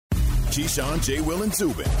Keyshawn, J. Will, and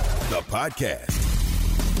Zubin, the podcast.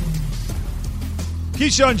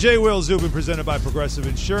 Keyshawn, J. Will, Zubin, presented by Progressive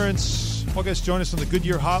Insurance. All guests join us on the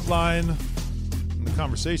Goodyear Hotline. And the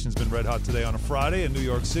conversation's been red hot today on a Friday in New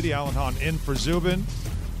York City. Alan Hahn in for Zubin.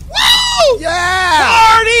 Woo! Yeah!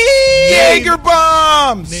 Party! Jaeger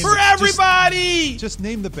bombs! For everybody! Just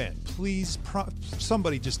name the band. Please,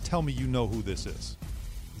 somebody just tell me you know who this is.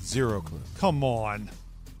 Zero clue. Come on.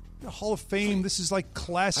 The Hall of Fame, this is like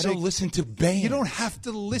classic. I don't listen to bands. You don't have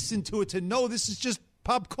to listen to it to know. This is just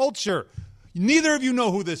pop culture. Neither of you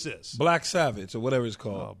know who this is. Black Sabbath or whatever it's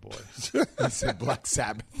called. Oh, boy. I said Black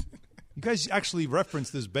Sabbath. You guys actually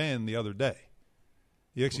referenced this band the other day.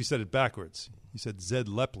 You actually said it backwards. You said Zed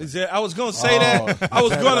Leplin. I was going to say that.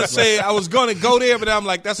 I was going to go there, but I'm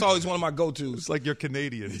like, that's always one of my go-tos. It's like you're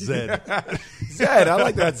Canadian, Zed. Zed, I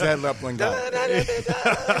like that Zed Leplin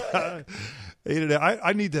guy.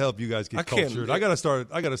 I need to help you guys get cultured. I gotta start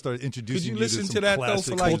introducing Could you you listen to to that classic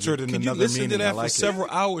though for like? cultured in Can you another listen to meaning. that I like for several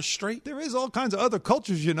hours straight? There is all kinds of other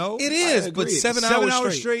cultures, you know. It is, but 7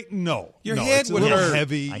 hours straight. No, Your no, head it's a would little hurt.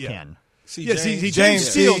 heavy. I can. See, Yes, James, James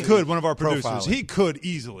Steele Steele could. One of our producers, profiling. he could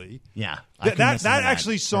easily. Yeah. That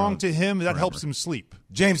actually song to him that forever. helps him sleep.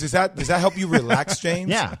 James, does that help you relax,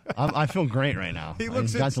 James? Yeah. I feel great right now. He I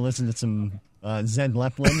looks got to listen to some Zed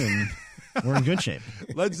Leplin, and we're in good shape.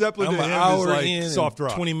 Led Zeppelin I'm to an him is hour like in, soft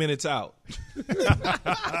rock. 20 minutes out.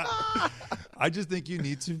 I just think you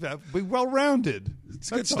need to be well-rounded. It's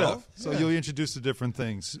good stuff. So you'll be introduced to different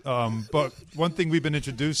things. But one thing we've been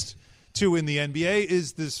introduced to in the NBA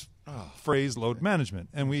is this phrase load management.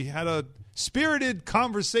 And we had a spirited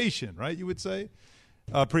conversation, right, you would say,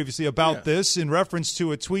 previously about this in reference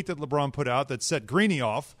to a tweet that LeBron put out that set Greeny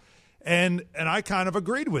off. And I kind of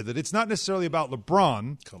agreed with it. It's not necessarily about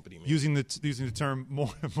LeBron using the term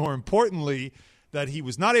more importantly that he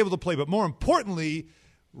was not able to play, but more importantly,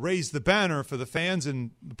 raise the banner for the fans.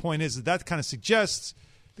 And the point is that kind of suggests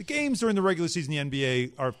the games during the regular season in the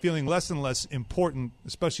NBA are feeling less and less important,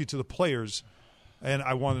 especially to the players. And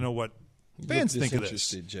I want to know what fans think of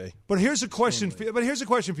this. Jay. But here's a question. But here's a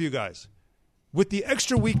question for you guys: with the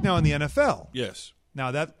extra week now in the NFL, Yes.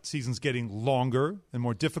 now that season's getting longer and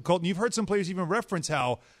more difficult, and you've heard some players even reference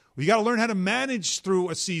how you got to learn how to manage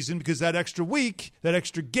through a season because that extra week, that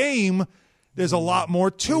extra game, there's a lot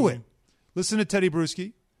more to it. Listen to Teddy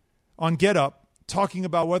Bruschi on Get Up talking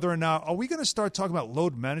about whether or not are we going to start talking about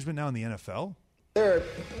load management now in the NFL? There are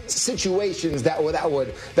situations that would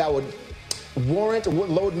warrant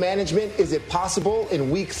load management. Is it possible in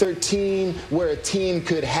week 13 where a team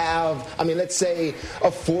could have, let's say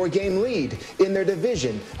a 4-game lead in their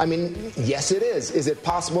division? Yes, it is. Is it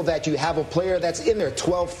possible that you have a player that's in their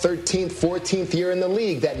 12th, 13th, 14th year in the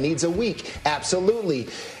league that needs a week? Absolutely.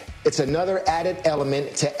 It's another added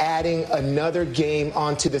element to adding another game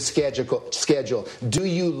onto the schedule. Do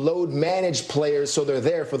you load manage players so they're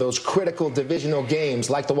there for those critical divisional games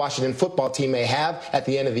like the Washington football team may have at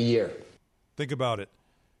the end of the year? Think about it.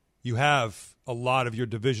 You have a lot of your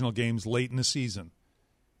divisional games late in the season.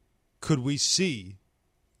 Could we see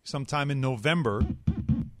sometime in November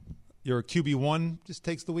your QB1 just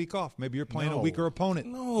takes the week off? Maybe you're playing a weaker opponent.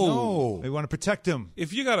 No. They want to protect him.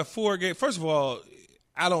 If you got a 4-game, first of all,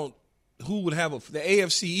 who would have the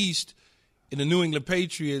AFC East in the New England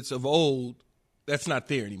Patriots of old, that's not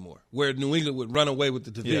there anymore, where New England would run away with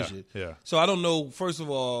the division. Yeah. So I don't know, first of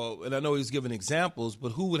all, and I know he's giving examples,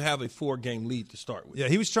 but who would have a 4-game lead to start with? Yeah,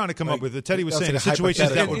 he was trying to come up with it. Teddy was saying a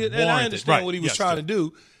situations that would warrant and I understand it. what he was trying to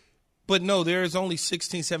do. But no, there's only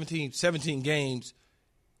 17 games.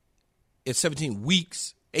 It's 17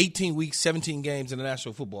 weeks, 18 weeks, 17 games in the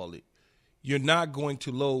National Football League. You're not going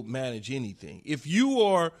to load manage anything. If you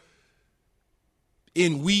are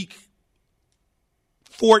in week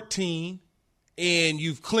 14 and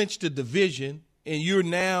you've clinched the division and you're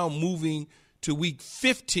now moving to week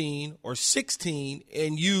 15 or 16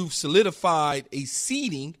 and you've solidified a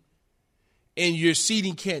seeding and your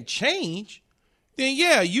seeding can't change, then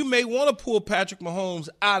yeah, you may want to pull Patrick Mahomes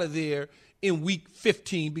out of there in week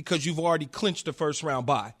 15 because you've already clinched the first round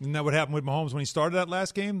bye. Isn't that what happened with Mahomes when he started that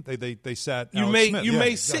last game? They sat You Alex may Smith. you Yeah,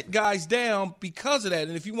 may exactly. sit guys down because of that.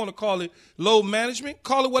 And if you want to call it load management,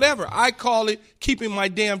 call it whatever. I call it keeping my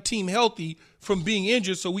damn team healthy from being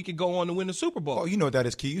injured so we could go on to win the Super Bowl. Oh, you know what that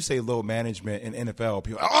is, Key. You say load management in NFL,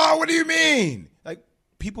 people, what do you mean? Like,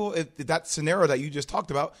 people, that scenario that you just talked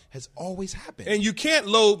about has always happened. And you can't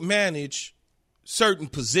load manage certain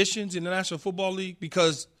positions in the National Football League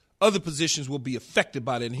because other positions will be affected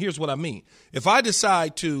by that. And here's what I mean. If I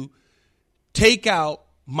decide to take out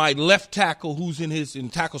my left tackle who's in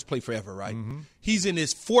tackles play forever, right? Mm-hmm. He's in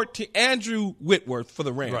his 14th, Andrew Whitworth for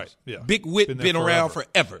the Rams. Right, yeah. Big Whit been around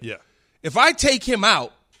forever. Yeah. if I take him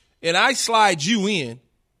out and I slide you in,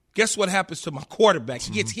 guess what happens to my quarterback?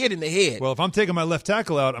 He gets hit in the head. Well, if I'm taking my left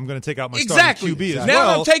tackle out, I'm going to take out my exactly. starting QB as now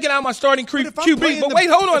well. I'm taking out my starting QB. But wait,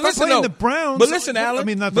 hold on. Listen, the Browns. But listen, Alan. I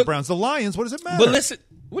mean, not the Browns, the Lions. What does it matter? But listen,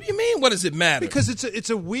 what do you mean? What does it matter? Because it's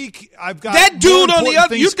a week. I've got that dude on the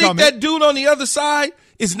other. You think coming. that dude on the other side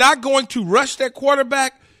is not going to rush that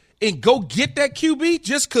quarterback and go get that QB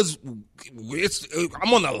just because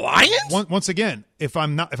I'm on the Lions? Once again, if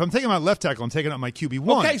I'm taking my left tackle, I'm taking out my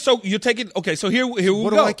QB1. Okay, so you're taking. Okay, so here we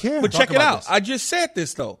what go. Do I care? But Talk check it out. this. I just said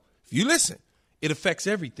this though. If you listen, it affects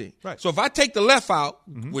everything. Right. So if I take the left out,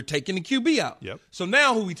 we're taking the QB out. Yep. So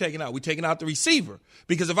now who we taking out? We taking out the receiver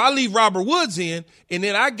because if I leave Robert Woods in, and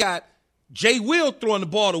then I got Jay Will throwing the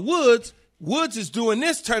ball to Woods. Woods is doing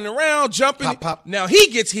this, turning around, jumping. Pop, pop. Now he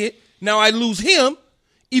gets hit. Now I lose him.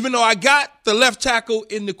 Even though I got the left tackle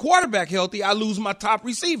and the quarterback healthy, I lose my top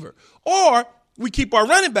receiver. Or we keep our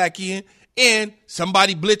running back in, and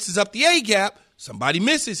somebody blitzes up the A-gap, somebody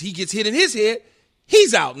misses, he gets hit in his head,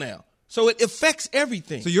 he's out now. So it affects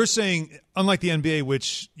everything. So you're saying, unlike the NBA,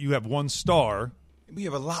 which you have one star. We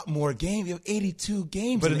have a lot more games. We have 82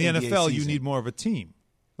 games. But in the NBA NFL, season. you need more of a team.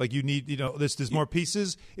 Like you need, there's more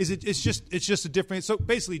pieces. It's just a different. So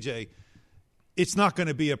basically, Jay, it's not going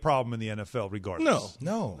to be a problem in the NFL regardless.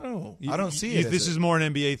 No. I don't see it. This is more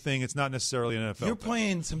an NBA thing. It's not necessarily an NFL You're thing.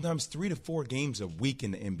 playing sometimes 3 to 4 games a week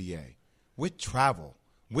in the NBA with travel,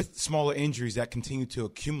 with smaller injuries that continue to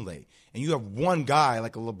accumulate. And you have one guy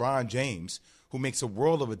like a LeBron James who makes a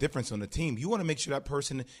world of a difference on the team. You want to make sure that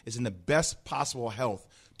person is in the best possible health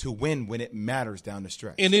to win when it matters down the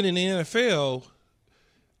stretch. And then in the NFL,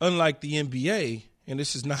 unlike the NBA, and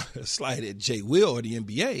this is not a slight at Jay Will or the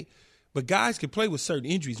NBA, but guys can play with certain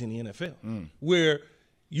injuries in the NFL where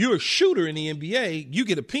you're a shooter in the NBA, you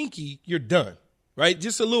get a pinky, you're done, right?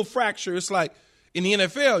 Just a little fracture. It's like in the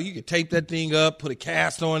NFL, you can tape that thing up, put a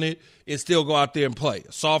cast on it, and still go out there and play.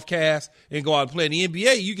 A soft cast and go out and play. In the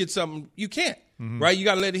NBA, you get something you can't, right? You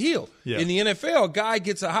got to let it heal. Yeah. In the NFL, a guy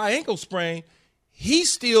gets a high ankle sprain, he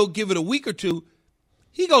still give it a week or two,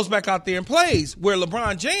 he goes back out there and plays. Where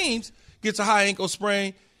LeBron James gets a high ankle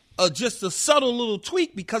sprain, just a subtle little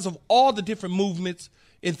tweak because of all the different movements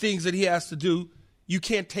and things that he has to do. You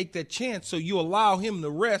can't take that chance, so you allow him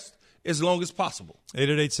to rest as long as possible.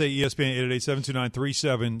 888-SAY-ESPN,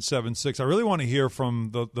 888-729-3776. I really want to hear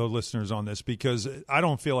from the listeners on this because I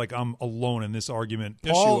don't feel like I'm alone in this argument.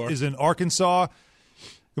 Yes, Paul you are. is in Arkansas.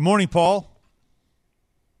 Good morning, Paul.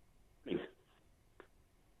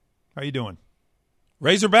 How you doing?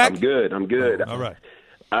 Razorback? I'm good. All right.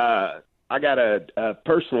 I got a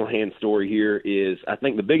personal hand story here is I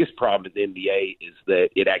think the biggest problem in the NBA is that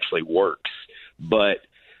it actually works. But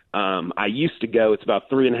I used to go, it's about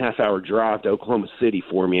 3.5 hour drive to Oklahoma City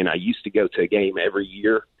for me, and I used to go to a game every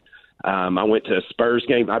year. I went to a Spurs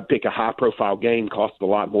game. I'd pick a high-profile game, cost a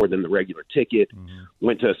lot more than the regular ticket.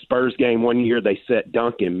 Went to a Spurs game one year. They set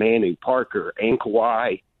Duncan, Manu, Parker, and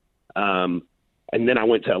Kawhi. And then I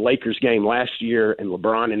went to a Lakers game last year, and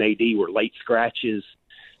LeBron and AD were late scratches.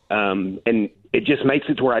 And it just makes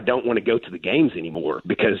it to where I don't want to go to the games anymore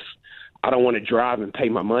because I don't want to drive and pay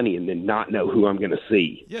my money and then not know who I'm going to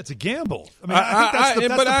see. Yeah, it's a gamble. I mean, I think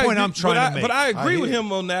that's the point I'm trying to make. But I agree with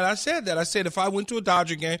him on that. I said that. I said if I went to a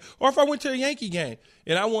Dodger game or if I went to a Yankee game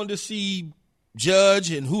and I wanted to see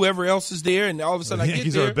Judge and whoever else is there, and all of a sudden the I get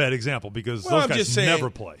Yankees there. are a bad example because Well, those I'm guys just saying, never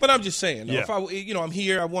play. But I'm just saying, Yeah. if I'm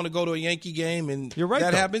here, I want to go to a Yankee game, and You're right,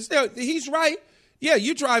 that though. happens. Yeah, he's right. Yeah,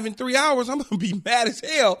 you're driving 3 hours. I'm going to be mad as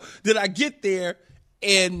hell that I get there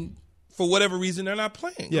and for whatever reason they're not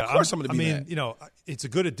playing. Yeah, of course I'm going to be mad. It's a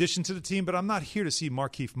good addition to the team, but I'm not here to see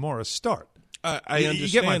Markieff Morris start. I understand You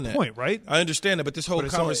get my that. point, right? I understand that, but this whole But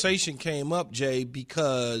it's conversation came up, Jay,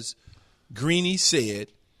 because Greeny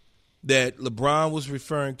said that LeBron was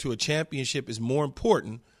referring to a championship is more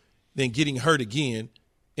important than getting hurt again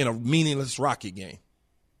in a meaningless Rocket game.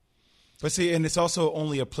 But see, and it's also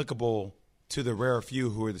only applicable to the rare few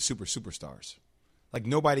who are the superstars. Like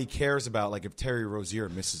nobody cares about like if Terry Rozier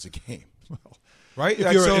misses a game, right?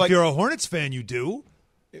 If you're a Hornets fan, you do.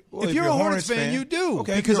 Well, if you're a Hornets fan, you do.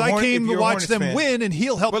 Okay, because I came to watch them win, and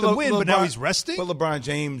he'll help them win, but now he's resting? But LeBron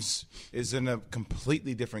James is in a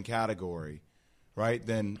completely different category, right,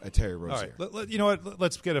 than a Terry Rozier. All right. You know what?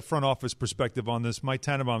 Let's get a front office perspective on this. Mike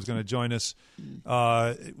Tannenbaum is going to join us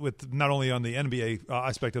with not only on the NBA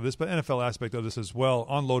aspect of this, but NFL aspect of this as well,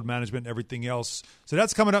 on load management and everything else. So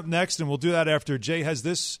that's coming up next, and we'll do that after Jay has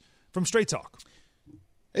this from Straight Talk.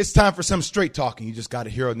 It's time for some straight talking. You just got to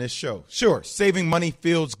hear on this show. Sure, saving money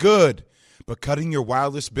feels good, but cutting your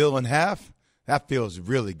wireless bill in half, That feels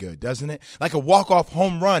really good, doesn't it? Like a walk-off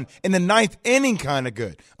home run in the 9th inning kind of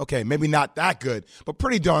good. Okay, maybe not that good, but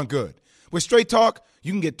pretty darn good. With Straight Talk,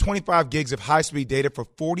 you can get 25 gigs of high-speed data for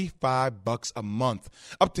 $45 a month,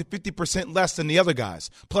 up to 50% less than the other guys,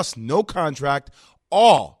 plus no contract,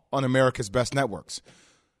 all on America's best networks.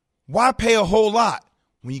 Why pay a whole lot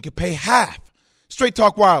when you can pay half? Straight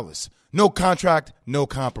Talk Wireless. No contract, no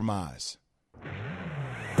compromise.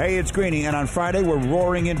 Hey, it's Greeny, and on Friday we're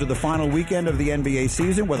roaring into the final weekend of the NBA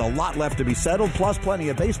season with a lot left to be settled, plus plenty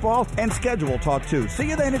of baseball and schedule talk too. See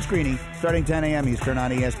you then, it's Greeny, starting 10 a.m. Eastern on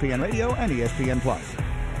ESPN Radio and ESPN Plus.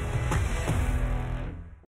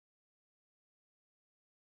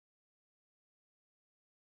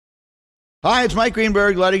 Hi, it's Mike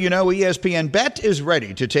Greenberg letting you know ESPN Bet is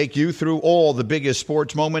ready to take you through all the biggest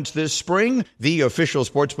sports moments this spring. The official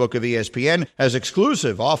sportsbook of ESPN has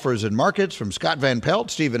exclusive offers and markets from Scott Van Pelt,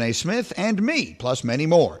 Stephen A. Smith, and me, plus many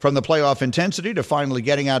more. From the playoff intensity to finally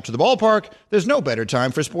getting out to the ballpark, there's no better time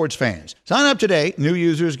for sports fans. Sign up today. New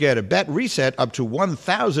users get a bet reset up to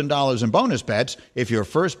 $1,000 in bonus bets if your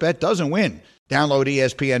first bet doesn't win. Download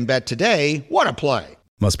ESPN Bet today. What a play.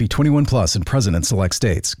 Must be 21 plus and present in select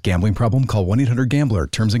states. Gambling problem? Call 1-800-GAMBLER.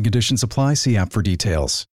 Terms and conditions apply. See app for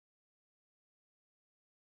details.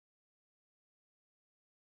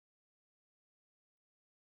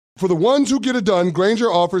 For the ones who get it done,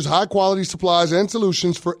 Grainger offers high-quality supplies and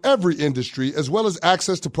solutions for every industry, as well as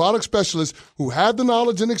access to product specialists who have the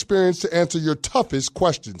knowledge and experience to answer your toughest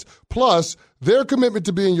questions. Plus, their commitment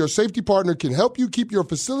to being your safety partner can help you keep your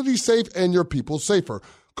facility safe and your people safer.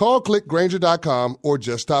 Call, click Grainger.com, or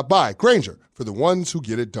just stop by. Grainger, for the ones who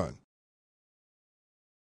get it done.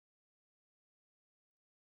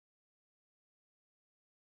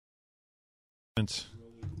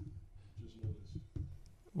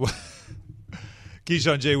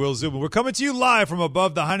 Keyshawn, J. Will, Zubin. We're coming to you live from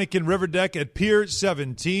above the Heineken River Deck at Pier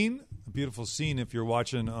 17. A beautiful scene if you're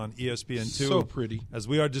watching on ESPN2. So pretty. As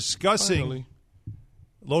we are discussing Finally.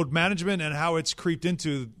 load management and how it's creeped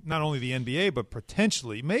into not only the NBA, but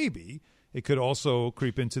potentially, maybe, it could also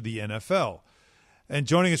creep into the NFL. And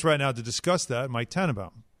joining us right now to discuss that, Mike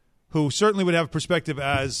Tannenbaum, who certainly would have perspective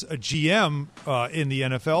as a GM in the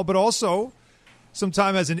NFL, but also some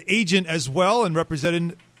time as an agent as well and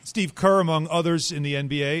representing Steve Kerr, among others, in the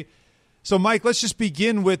NBA. So, Mike, let's just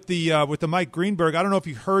begin with the Mike Greenberg. I don't know if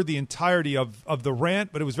you heard the entirety of the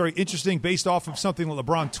rant, but it was very interesting based off of something that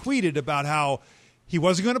LeBron tweeted about how he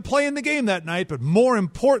wasn't going to play in the game that night, but more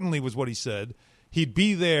importantly was what he said. He'd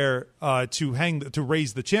be there to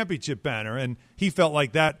raise the championship banner, and he felt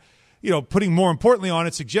like that, putting more importantly on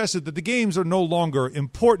it suggested that the games are no longer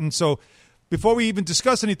important. So before we even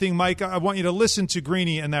discuss anything, Mike, I want you to listen to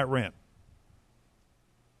Greeny and that rant.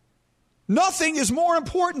 Nothing is more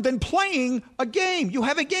important than playing a game. You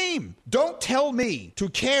have a game. Don't tell me to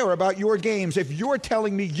care about your games if you're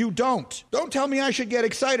telling me you don't. Don't tell me I should get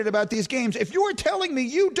excited about these games if you're telling me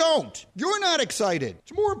you don't. You're not excited.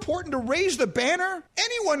 It's more important to raise the banner.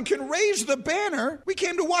 Anyone can raise the banner. We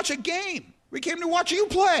came to watch a game. We came to watch you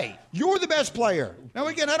play. You're the best player. Now,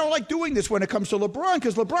 again, I don't like doing this when it comes to LeBron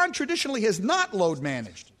because LeBron traditionally has not load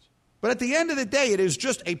managed. But at the end of the day, it is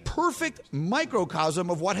just a perfect microcosm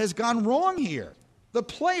of what has gone wrong here. The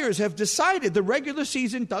players have decided the regular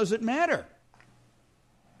season doesn't matter.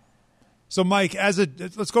 So, Mike,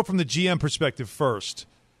 let's go from the GM perspective first.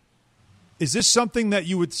 Is this something that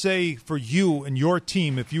you would say for you and your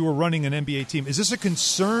team, if you were running an NBA team, is this a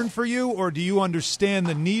concern for you, or do you understand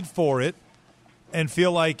the need for it and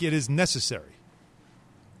feel like it is necessary?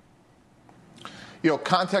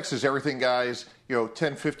 Context is everything, guys.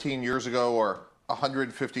 10, 15 years ago or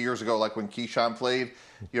 150 years ago, like when Keyshawn played,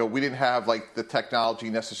 we didn't have the technology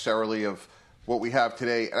necessarily of what we have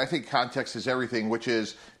today. And I think context is everything, which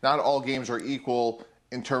is not all games are equal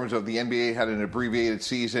in terms of the NBA had an abbreviated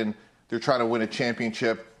season. They're trying to win a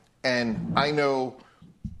championship. And I know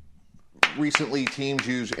recently teams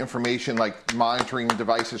use information like monitoring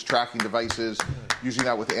devices, tracking devices, using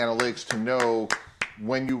that with analytics to know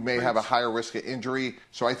when you may have a higher risk of injury.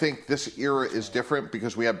 So I think this era is different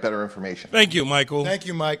because we have better information. Thank you, Michael. Thank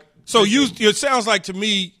you, Mike. So it sounds like to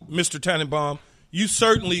me, Mr. Tannenbaum, you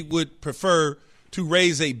certainly would prefer to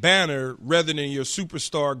raise a banner rather than your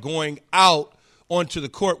superstar going out onto the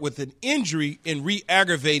court with an injury and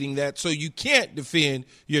re-aggravating that so you can't defend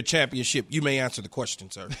your championship. You may answer the question,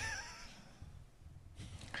 sir.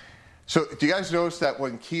 So do you guys notice that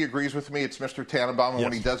when Key agrees with me, it's Mr. Tannenbaum, and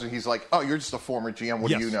when he doesn't, he's like, oh, you're just a former GM.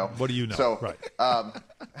 What do you know? What do you know? So, right.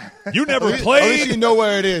 You never played. At least you know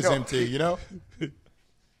where it is, MT,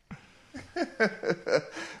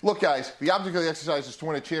 Look, guys, the object of the exercise is to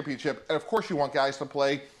win a championship, and of course you want guys to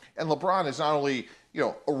play. And LeBron is not only,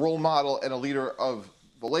 a role model and a leader of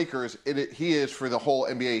the Lakers, he is for the whole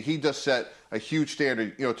NBA. He does set a huge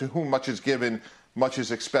standard, to whom much is given, much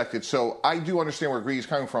is expected. So I do understand where Green's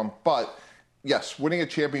coming from. But, yes, winning a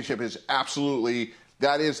championship is absolutely,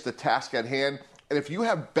 that is the task at hand. And if you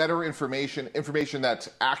have better information that's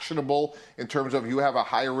actionable in terms of you have a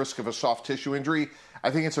higher risk of a soft tissue injury,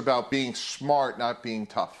 I think it's about being smart, not being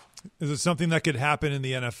tough. Is it something that could happen in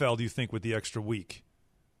the NFL, do you think, with the extra week?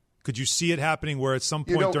 Could you see it happening where at some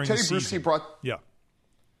point during Teddy the season? Yeah,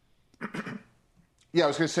 I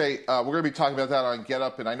was going to say, we're going to be talking about that on Get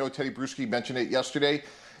Up, and I know Teddy Bruschi mentioned it yesterday.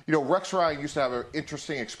 Rex Ryan used to have an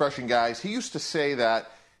interesting expression, guys. He used to say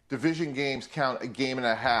that division games count a game and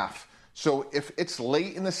a half. So if it's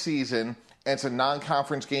late in the season and it's a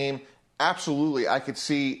non-conference game, absolutely, I could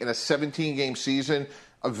see in a 17-game season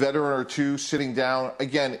a veteran or two sitting down.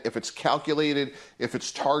 Again, if it's calculated, if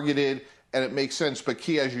it's targeted, and it makes sense. But,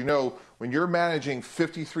 Key, as you know, when you're managing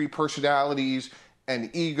 53 personalities and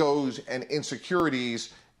egos and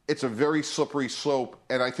insecurities, it's a very slippery slope.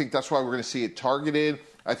 And I think that's why we're going to see it targeted.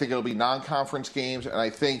 I think it'll be non-conference games, and I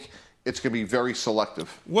think it's going to be very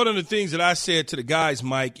selective. One of the things that I said to the guys,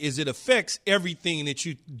 Mike, is it affects everything that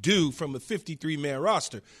you do from a 53-man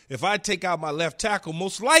roster. If I take out my left tackle,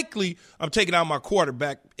 most likely I'm taking out my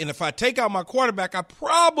quarterback. And if I take out my quarterback, I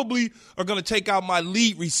probably are going to take out my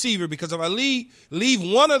lead receiver, because if I leave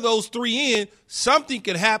one of those three in, something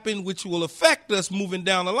could happen which will affect us moving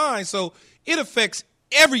down the line. So it affects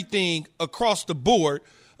everything across the board.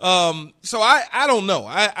 So I don't know.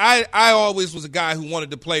 I always was a guy who wanted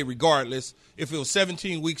to play regardless if it was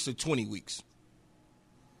 17 weeks or 20 weeks.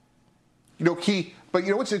 Key, but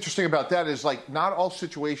what's interesting about that is, not all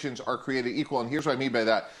situations are created equal, and here's what I mean by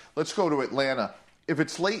that. Let's go to Atlanta. If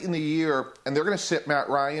it's late in the year and they're going to sit Matt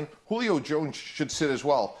Ryan, Julio Jones should sit as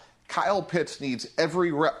well. Kyle Pitts needs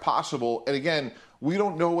every rep possible, and again, we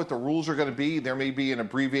don't know what the rules are going to be. There may be an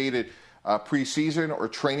abbreviated preseason or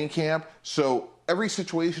training camp, so every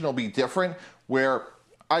situation will be different, where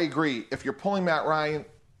I agree, if you're pulling Matt Ryan,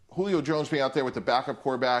 Julio Jones being out there with the backup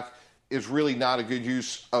quarterback is really not a good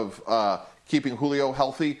use of keeping Julio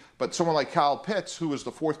healthy. But someone like Kyle Pitts, who was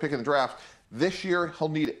the fourth pick in the draft, this year he'll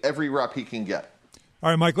need every rep he can get. All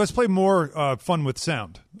right, Mike, let's play more fun with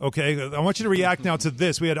sound, okay? I want you to react now to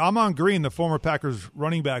this. We had Ahman Green, the former Packers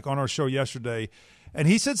running back, on our show yesterday, and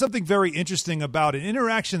he said something very interesting about an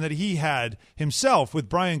interaction that he had himself with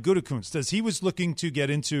Brian Gutekunst as he was looking to get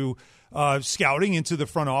into scouting into the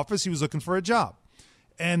front office. He was looking for a job.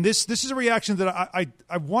 And this is a reaction that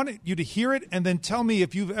I wanted you to hear it and then tell me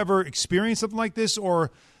if you've ever experienced something like this or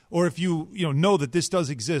if you know that this does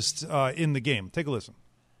exist in the game. Take a listen.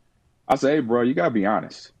 I say, hey, bro, you got to be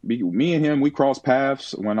honest. Me and him, we crossed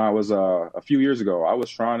paths when I was a few years ago. I was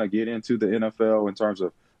trying to get into the NFL in terms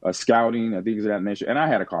of scouting and things of that nature. And I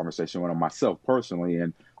had a conversation with him myself personally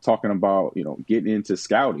and talking about, getting into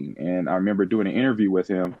scouting. And I remember doing an interview with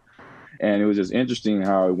him, and it was just interesting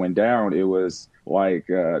how it went down. It was like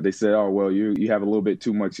they said, oh, well, you have a little bit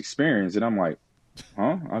too much experience. And I'm like,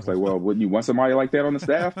 huh? I was like, well, wouldn't you want somebody like that on the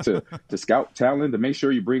staff to scout talent, to make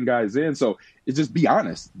sure you bring guys in? So it's just be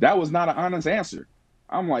honest. That was not an honest answer.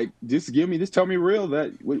 I'm like, just tell me real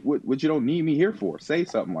that what you don't need me here for. Say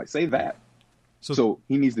something say that. So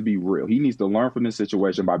he needs to be real. He needs to learn from this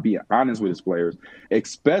situation by being honest with his players,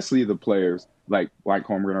 especially the players like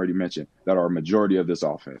Holmgren already mentioned, that are a majority of this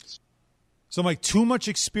offense. So, Mike, too much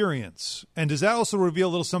experience. And does that also reveal a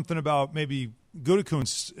little something about maybe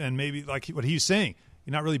Gutekunst and maybe like what he's saying?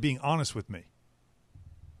 You're not really being honest with me.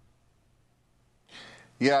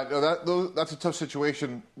 Yeah, no, that's a tough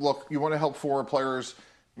situation. Look, you want to help forward players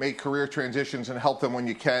make career transitions and help them when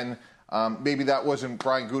you can. Maybe that wasn't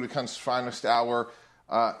Brian Gutekunst's finest hour.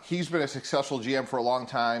 He's been a successful GM for a long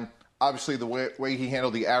time. Obviously, the way he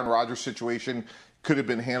handled the Aaron Rodgers situation could have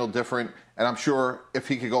been handled different. And I'm sure if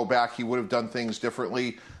he could go back, he would have done things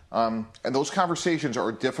differently. And those conversations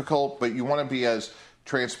are difficult, but you want to be as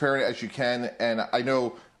transparent as you can. And I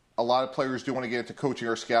know a lot of players do want to get into coaching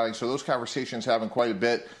or scouting, so those conversations happen quite a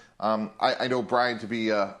bit. I know Brian to be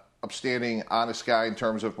an upstanding, honest guy in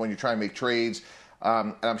terms of when you try and make trades.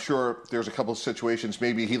 And I'm sure there's a couple of situations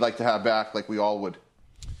maybe he'd like to have back, like we all would.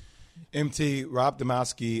 MT, Rob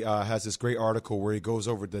Domowski has this great article where he goes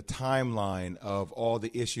over the timeline of all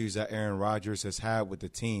the issues that Aaron Rodgers has had with the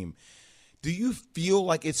team. Do you feel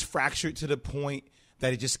like it's fractured to the point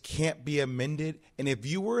that it just can't be amended? And if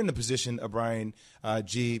you were in the position of Brian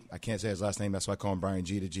G, I can't say his last name, that's why I call him Brian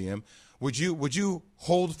G, the GM, would you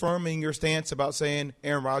hold firm in your stance about saying,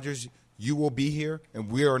 Aaron Rodgers, you will be here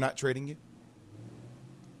and we are not trading you?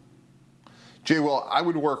 Jay, well, I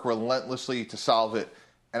would work relentlessly to solve it.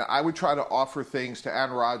 And I would try to offer things to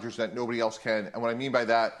Aaron Rodgers that nobody else can. And what I mean by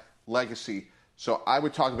that, legacy. So I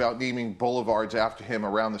would talk about naming boulevards after him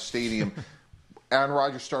around the stadium. Aaron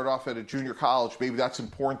Rodgers started off at a junior college. Maybe that's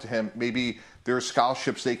important to him. Maybe there are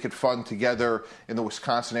scholarships they could fund together in the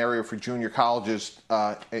Wisconsin area for junior colleges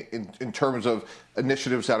in terms of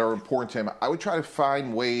initiatives that are important to him. I would try to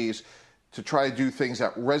find ways to try to do things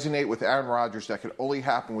that resonate with Aaron Rodgers that could only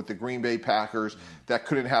happen with the Green Bay Packers, that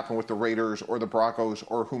couldn't happen with the Raiders or the Broncos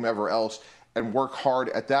or whomever else, and work hard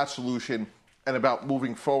at that solution. And about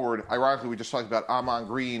moving forward, ironically, we just talked about Ahman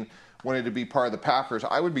Green wanted to be part of the Packers.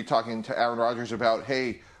 I would be talking to Aaron Rodgers about,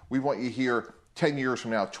 hey, we want you here 10 years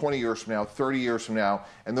from now, 20 years from now, 30 years from now,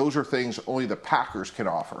 and those are things only the Packers can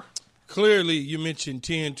offer. Clearly, you mentioned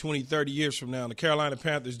 10, 20, 30 years from now, the Carolina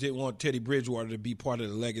Panthers didn't want Teddy Bridgewater to be part of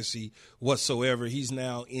the legacy whatsoever. He's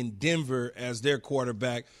now in Denver as their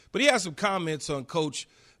quarterback. But he has some comments on Coach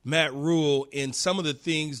Matt Rule and some of the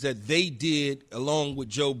things that they did along with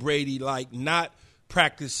Joe Brady, like not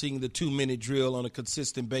practicing the 2-minute drill on a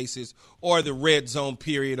consistent basis or the red zone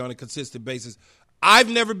period on a consistent basis. I've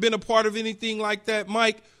never been a part of anything like that.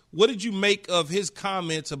 Mike, what did you make of his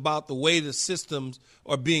comments about the way the systems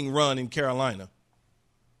are being run in Carolina?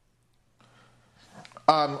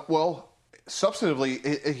 Well,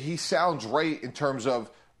 substantively, he sounds right in terms of,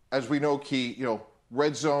 as we know, Key,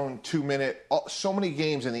 red zone, 2-minute. So many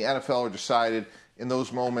games in the NFL are decided in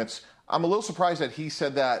those moments. I'm a little surprised that he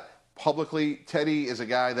said that publicly. Teddy is a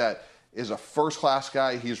guy that is a first-class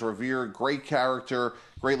guy. He's revered, great character,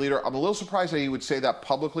 great leader. I'm a little surprised that he would say that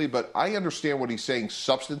publicly, but I understand what he's saying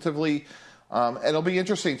substantively. And it'll be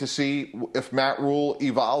interesting to see if Matt Rule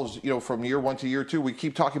evolves, from year one to year two. We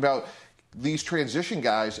keep talking about these transition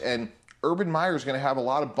guys, and Urban Meyer is going to have a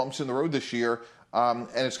lot of bumps in the road this year. And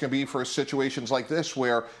it's going to be for situations like this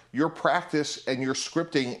where your practice and your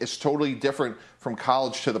scripting is totally different from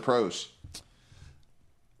college to the pros.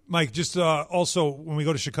 Mike, just also when we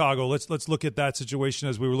go to Chicago, let's look at that situation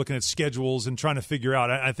as we were looking at schedules and trying to figure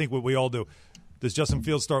out. I think what we all do. Does Justin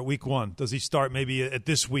Fields start week 1? Does he start maybe at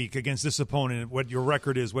this week against this opponent? What your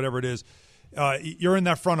record is, whatever it is. You're in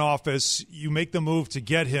that front office. You make the move to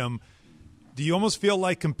get him. Do you almost feel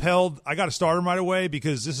like compelled, I got to start him right away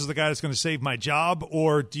because this is the guy that's going to save my job?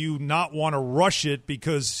 Or do you not want to rush it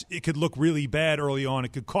because it could look really bad early on?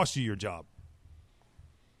 It could cost you your job.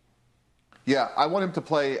 Yeah, I want him to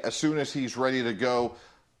play as soon as he's ready to go.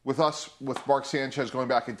 With us, with Mark Sanchez going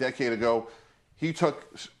back a decade ago, he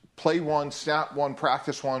took play 1, snap 1,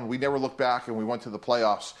 practice 1. We never looked back, and we went to the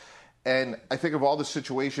playoffs. And I think of all the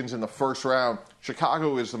situations in the first round,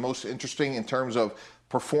 Chicago is the most interesting in terms of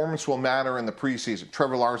performance will matter in the preseason.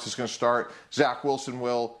 Trevor Lawrence is going to start. Zach Wilson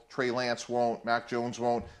will. Trey Lance won't. Mac Jones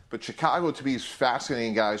won't. But Chicago, to me, is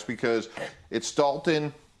fascinating, guys, because it's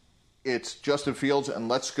Dalton, it's Justin Fields, and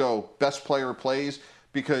let's go. Best player plays.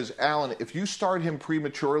 Because, Alan, if you start him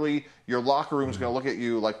prematurely, your locker room is going to look at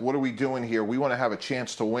you like, what are we doing here? We want to have a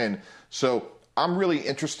chance to win. So I'm really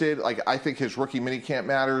interested. I think his rookie minicamp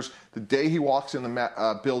matters. The day he walks in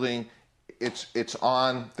the building, it's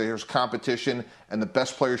on. There's competition, and the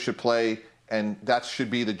best players should play, and that should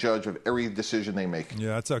be the judge of every decision they make.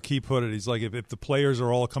 Yeah, that's how Key put it. He's like, if the players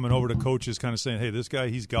are all coming over to coaches kind of saying, hey, this guy,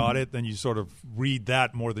 he's got it, then you sort of read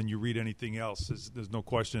that more than you read anything else. There's no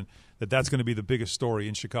question that that's going to be the biggest story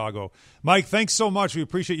in Chicago. Mike, thanks so much. We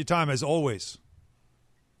appreciate your time, as always.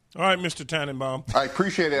 All right, Mr. Tannenbaum. I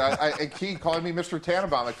appreciate it. And Key calling me Mr.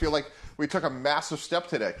 Tannenbaum. I feel like we took a massive step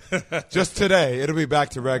today. Just today. It'll be back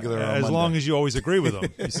to regular on as Monday. Long as you always agree with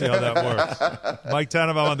him. You see how that works. Mike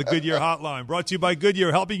Tannenbaum on the Goodyear Hotline. Brought to you by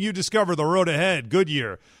Goodyear, helping you discover the road ahead.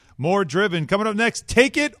 Goodyear, more driven. Coming up next,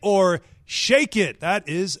 take it or shake it. That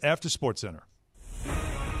is after SportsCenter.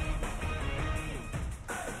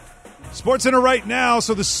 SportsCenter right now.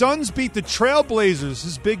 So the Suns beat the Trailblazers. This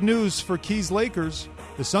is big news for Key's Lakers.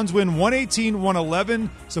 The Suns win 118-111,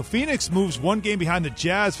 so Phoenix moves one game behind the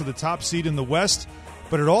Jazz for the top seed in the West,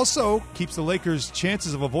 but it also keeps the Lakers'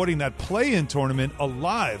 chances of avoiding that play-in tournament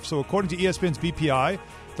alive. So according to ESPN's BPI,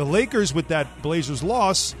 the Lakers, with that Blazers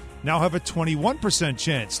loss, now have a 21%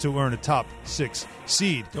 chance to earn a top 6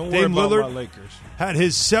 seed. Don't worry about my Lakers. Had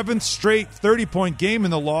his 7th straight 30-point game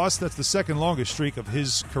in the loss. That's the second longest streak of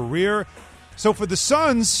his career. So for the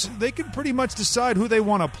Suns, they can pretty much decide who they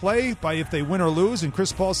want to play by if they win or lose, and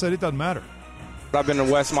Chris Paul said it doesn't matter. I've been in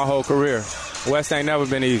the West my whole career. West ain't never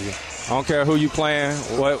been easy. I don't care who you playing,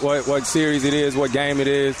 what series it is, what game it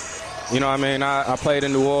is. You know what I mean? I played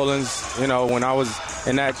in New Orleans, when I was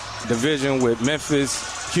in that division with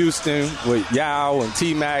Memphis, Houston, with Yao and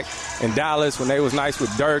T-Mac, and Dallas when they was nice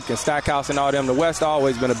with Dirk and Stackhouse and all them. The West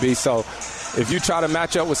always been a beast. So if you try to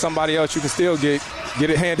match up with somebody else, you can still get get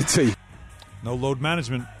it handed to you. No load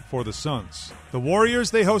management for the Suns. The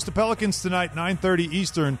Warriors, they host the Pelicans tonight, 9:30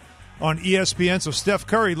 Eastern on ESPN. So Steph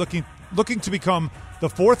Curry looking to become the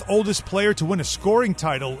fourth oldest player to win a scoring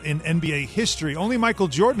title in NBA history. Only Michael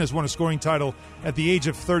Jordan has won a scoring title at the age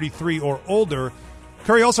of 33 or older.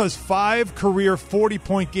 Curry also has 5 career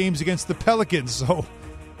 40-point games against the Pelicans, so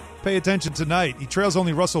pay attention tonight. He trails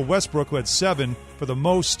only Russell Westbrook, who had 7 for the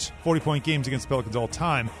most 40-point games against the Pelicans all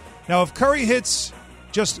time. Now, if Curry hits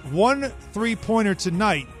just 1 3-pointer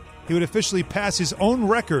tonight, he would officially pass his own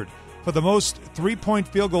record for the most 3-point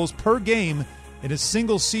field goals per game in a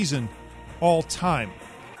single season all time.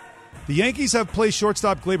 The Yankees have placed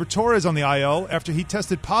shortstop Gleyber Torres on the IL after he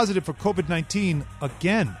tested positive for COVID-19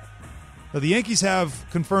 again. Now, the Yankees have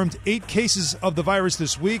confirmed 8 cases of the virus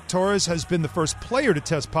this week. Torres has been the first player to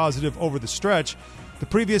test positive over the stretch. The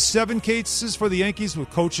previous 7 cases for the Yankees with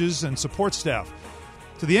coaches and support staff.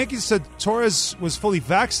 So the Yankees said Torres was fully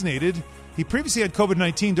vaccinated. He previously had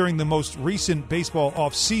COVID-19 during the most recent baseball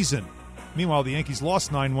offseason. Meanwhile, the Yankees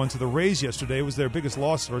lost 9-1 to the Rays yesterday. It was their biggest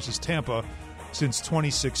loss versus Tampa since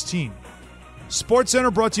 2016.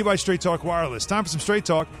 SportsCenter brought to you by Straight Talk Wireless. Time for some Straight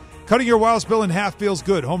Talk. Cutting your wireless bill in half feels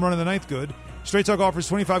good. Home run in the ninth good. Straight Talk offers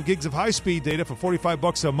 25 gigs of high-speed data for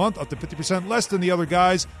 $45 a month, up to 50% less than the other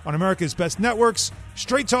guys on America's best networks.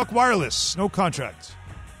 Straight Talk Wireless. No contract.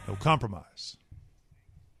 No compromise.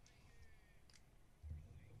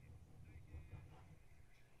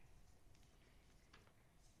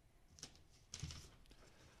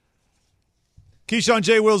 Keyshawn,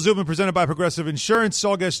 J. Will Zubin, presented by Progressive Insurance.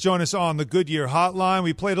 All guests join us on the Goodyear Hotline.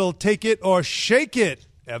 We played a little Take It or Shake It,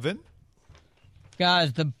 Evan.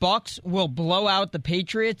 Guys, the Bucks will blow out the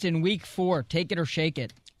Patriots in Week 4. Take it or shake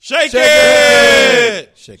it. Shake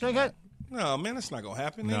it! Shake it. No, man, that's not going to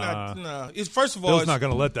happen. Nah. It's, first of all, Bill's not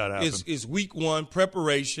going to let that happen. It's Week 1,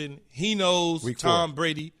 preparation. He knows Week Tom 4.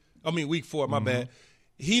 Brady. I mean, Week 4, my bad.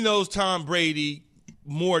 He knows Tom Brady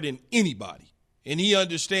more than anybody. And he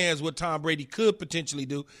understands what Tom Brady could potentially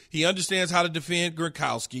do. He understands how to defend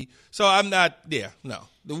Gronkowski. So I'm not there. No.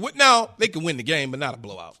 Now, they can win the game, but not a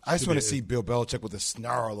blowout. I just want to see Bill Belichick with a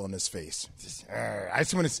snarl on his face. I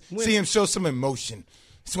just want to see him show some emotion.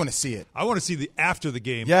 I just want to see it. I want to see after the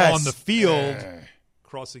game Yes. on the field,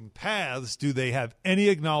 crossing paths. Do they have any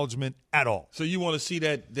acknowledgement at all? So you want to see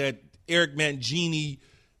that Eric Mangini,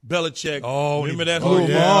 Belichick. Oh, remember that?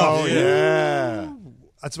 Yeah.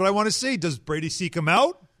 That's what I want to see. Does Brady seek him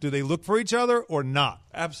out? Do they look for each other or not?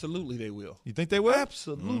 Absolutely, they will. You think they will?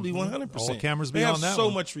 Absolutely, 100%. All cameras they be have on that so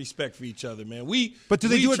one. much respect for each other, man. But do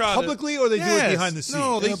they do it publicly or they do it behind the scenes?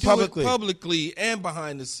 No, they do publicly. it publicly and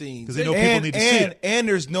behind the scenes. Because they know people need to see it. And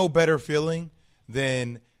there's no better feeling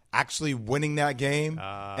than actually winning that game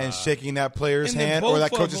and shaking that player's And then hand both or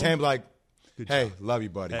that of could them- like, hey, love you,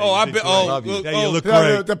 buddy. Oh, I bet. Oh, love you. oh, Yeah, you look The,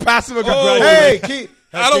 great. the passive aggressive. Oh. Hey, Keith.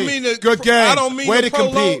 I don't mean to. Good game. I don't mean Way to to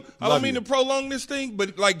prolong. compete. I don't Love mean you. to prolong this thing,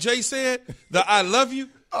 but like Jay said, the "I love you."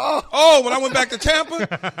 Oh, when I went back to Tampa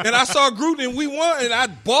and I saw Gruden and we won and I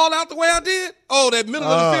balled out the way I did. Oh, that middle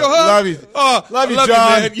of the field hug. Love you. Oh, Love you, I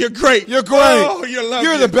John. man. You're great. You're great. Oh,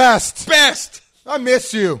 You're the best. Best. I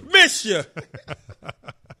miss you. Miss you.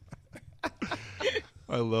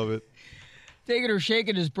 I love it. Take it or shake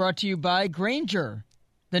it is brought to you by Grainger.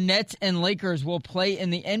 The Nets and Lakers will play in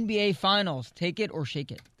the NBA Finals. Take it or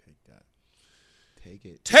shake it.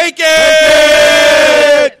 Take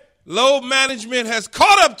it. Load management has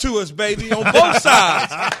caught up to us, baby, on both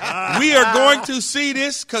sides. We are going to see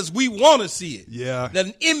this because we want to see it. Yeah. The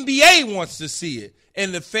NBA wants to see it,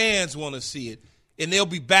 and the fans want to see it. And they'll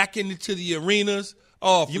be back into the arenas.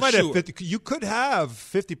 Oh, for You might sure. have 50. You could have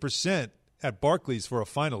 50% at Barclays for a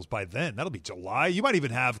finals by then. That'll be July. You might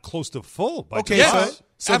even have close to full by Okay, July. Yes.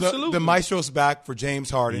 so Absolutely. the maestro's back for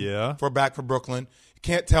James Harden. Yeah. Back for Brooklyn. You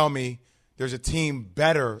can't tell me there's a team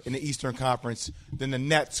better in the Eastern Conference than the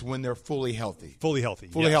Nets when they're fully healthy. Fully healthy.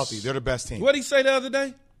 Fully yes. healthy. They're the best team. What did he say the other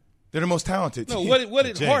day? They're the most talented No, team. what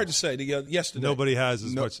did James. Harden say yesterday? Nobody has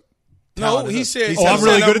as much. No, talented. he said, Oh, I'm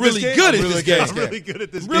really good at this really game? good I'm at really this good. game. I'm really good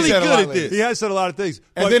at this Really He said a good lot at lately. this. He has said a lot of things.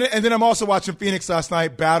 And But- then I'm also watching Phoenix last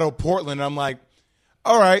night battle Portland. And I'm like,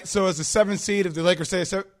 all right, so as a 7th seed, if the Lakers say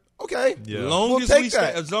it's okay, Yeah. Long we'll as take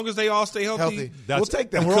that. as long as they all stay healthy. We'll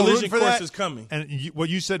take that. And we're all collision rooting for course that. is coming. And what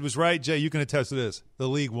you said was right, Jay. You can attest to this. The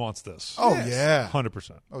league wants this. Oh, yeah.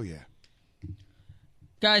 100%. Oh, yeah.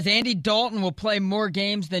 Guys, Andy Dalton will play more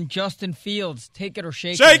games than Justin Fields. Take it or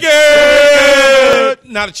shake Shake it. it!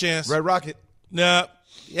 Not a chance. Red Rocket. Nah.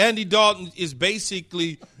 Andy Dalton is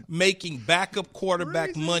basically making backup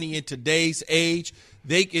quarterback money in today's age.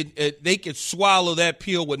 They could swallow that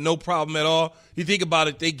pill with no problem at all. You think about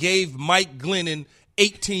it, they gave Mike Glennon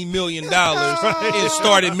 $18 million and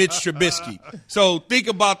started Mitch Trubisky. So think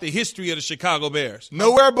about the history of the Chicago Bears.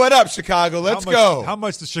 Nowhere but up, Chicago. Let's go. How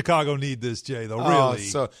much does Chicago need this, Jay, though, Oh, really?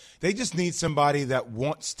 so they just need somebody that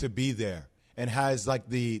wants to be there and has like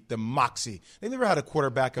the moxie. They never had a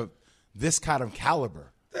quarterback of this kind of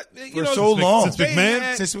caliber for so long. Since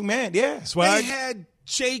McMahon? Since McMahon, yeah. Swag? They had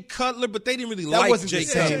Jay Cutler, but they didn't really That like wasn't Jay the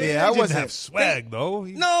same. Cutler. Yeah, He didn't have swag, though.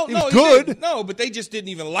 He was He good. didn't. No, but they just didn't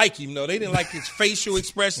even like him. though. They didn't like his facial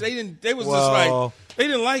expression. They didn't. They was just like they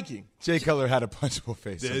didn't like him. Jay Cutler had a punchable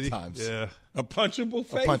face Did he? sometimes. Yeah. A punchable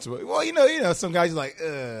face. A punchable. Well, you know, some guys are like,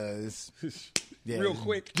 yeah. Real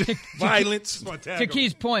quick. Violence. To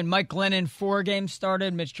Key's point, Mike Glennon 4 games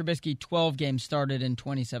started, Mitch Trubisky 12 games started in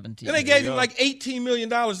 2017. And they gave him like $18 million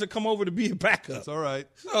to come over to be a backup. That's all right.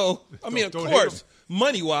 So, I mean, of don't course,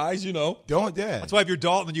 money-wise, Don't, yeah. That's why if you're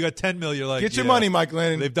Dalton and you got $10 million, you're like, Get your money, Mike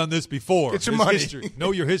Lennon. They've done this before. Get your There's money. History.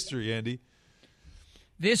 Know your history, Andy.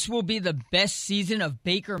 This will be the best season of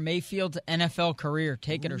Baker Mayfield's NFL career.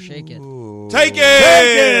 Take it or shake it. Take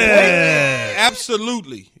it!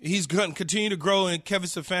 Absolutely. He's going to continue to grow in Kevin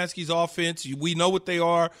Stefanski's offense. We know what they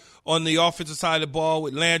are on the offensive side of the ball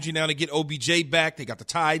with Landry now to get OBJ back. They got the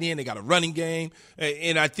tight end. They got a running game.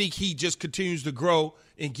 And I think he just continues to grow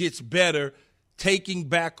and gets better, taking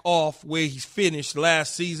back off where he's finished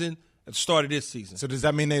last season at the start of this season. So does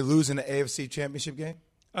that mean they lose in the AFC Championship game?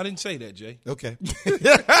 I didn't say that, Jay. Okay.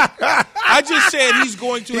 I just said he's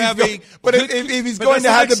going to have a – But if he's going to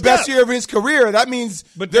have the best year of his career, that means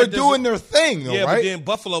they're doing their thing, though, yeah, right? but then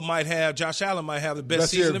Buffalo might have – Josh Allen might have the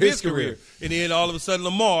best season of his career. And then all of a sudden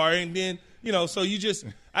Lamar. And then, so you just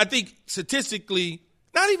 – I think statistically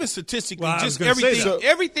 – not even statistically, just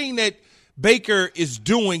everything that Baker is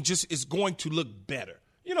doing just is going to look better.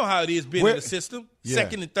 You know how it is being in the system. Yeah.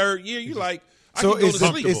 Second and third year, you like – So is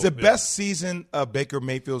the best season of Baker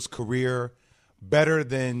Mayfield's career better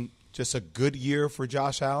than just a good year for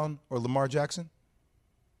Josh Allen or Lamar Jackson?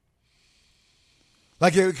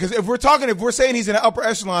 Like, because if we're saying he's in the upper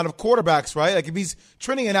echelon of quarterbacks, right? Like, if he's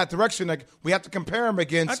trending in that direction, like, we have to compare him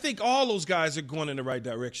against. I think all those guys are going in the right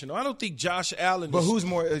direction. I don't think Josh Allen. But who's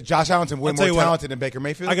more? Josh Allen's way more talented than Baker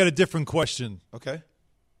Mayfield. I got a different question. Okay,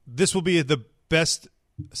 this will be the best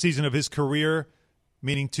season of his career.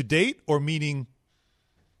 Meaning to date or meaning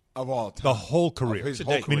of all time? The whole career.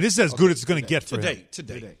 I mean, this is as good as it's going to get for him. To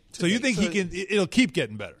date. So you think it'll keep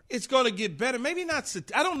getting better? It's going to get better. Maybe not.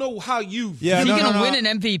 I don't know how you. Yeah, is he going to win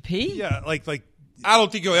an MVP? Yeah, like. I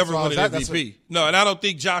don't think he'll ever win an MVP. No, and I don't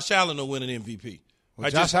think Josh Allen will win an MVP. Well,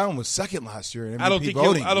 Josh Allen was second last year in MVP I don't think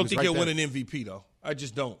voting. I don't think he'll win an MVP though. I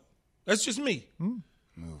just don't. That's just me.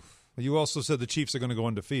 You also said the Chiefs are going to go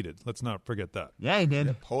undefeated. Let's not forget that. Yeah, he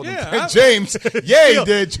did. James. Yeah, he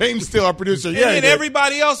did. James still our producer. And yeah, then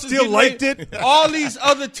everybody else is still liked it. All these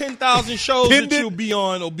other 10,000 shows that you'll be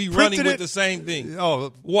on will be running with the same thing.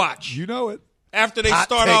 Oh, watch. You know it. After they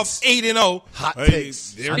start off 8-0, hot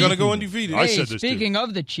takes. They're going to go undefeated. Hey, speaking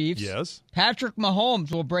of the Chiefs, yes, Patrick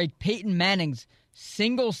Mahomes will break Peyton Manning's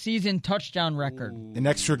single-season touchdown record. An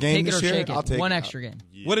extra game this year? I'll take one extra game.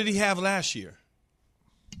 Yeah. What did he have last year?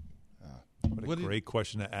 What a great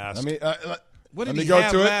question to ask. What did he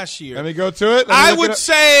have last year? Let me go to it. I would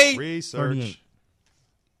say research. 38.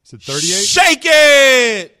 Is it 38? Shake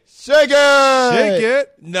it! Shake it! Shake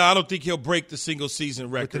it! No, I don't think he'll break the single season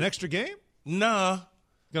record. With an extra game? Nah.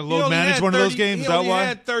 Going to load manage one of those games? Is that why? He only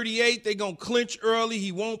had 38. They're going to clinch early.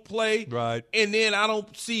 He won't play. Right. And then I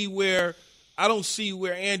don't see where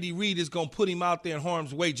Andy Reid is going to put him out there in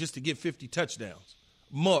harm's way just to get 50 touchdowns.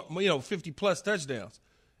 50-plus touchdowns.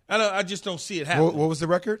 I just don't see it happening. What was the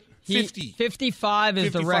record? 50. 55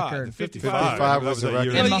 is the record. 55 was the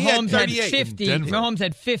record. And Mahomes had 50. Mahomes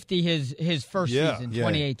had 50 his first season,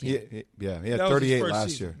 2018. He had 38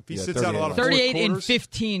 last year. If he sits out a lot of 38 in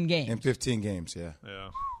 15 games. In 15 games, yeah.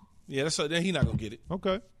 Yeah, he's not going to get it.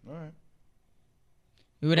 Okay. All right.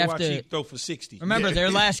 We would have to throw for 60. Remember,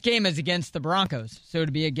 their last game is against the Broncos, so it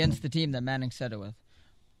would be against the team that Manning said it with.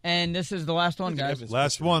 And this is the last one, guys.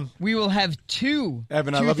 Last one. We will have two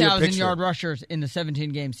 2,000-yard rushers in the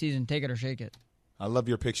 17-game season. Take it or shake it. I love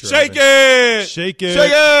your picture. Shake Evan. it! Shake it!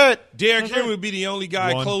 Shake it! Derrick Henry would be the only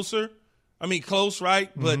guy closer. I mean, close, right?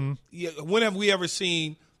 But when have we ever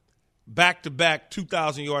seen back-to-back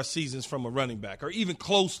 2,000-yard seasons from a running back, or even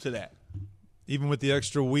close to that? Even with the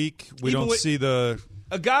extra week, we don't see the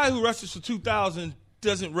 – a guy who rushes for 2,000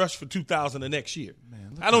 doesn't rush for 2,000 the next year.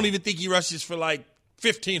 I don't even think he rushes for like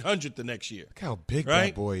 1,500 the next year. Look how big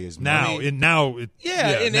that boy is, man. And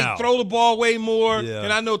they throw the ball way more. Yeah.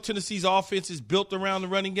 And I know Tennessee's offense is built around the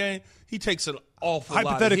running game. He takes an awful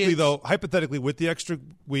lot of hits. Hypothetically, with the extra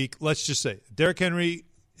week, let's just say Derrick Henry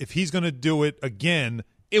if he's going to do it again,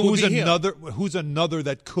 Who's another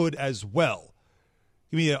that could as well?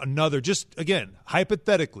 Give me another. Just again,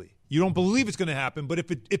 hypothetically, you don't believe it's going to happen, but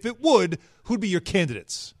if it would, who'd be your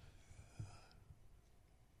candidates?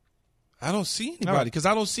 I don't see anybody because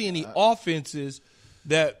I don't see any offenses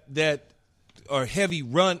that are heavy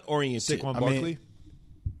run oriented. Saquon Barkley.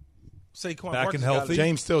 Saquon back and healthy.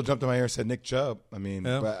 James still jumped in my ear and said Nick Chubb. I mean,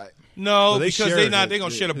 no, because they're going to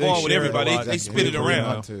share the ball with everybody. They spit it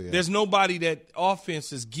around. Yeah. There's nobody that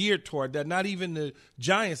offense is geared toward that. Not even the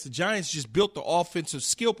Giants. The Giants just built the offensive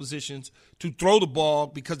skill positions to throw the ball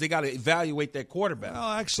because they got to evaluate that quarterback. Well,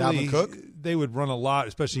 actually, they would run a lot,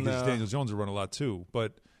 especially because Daniel Jones would run a lot too.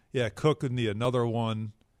 But yeah, Cook would need another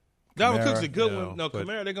one. Dalvin Cook's a good one. No,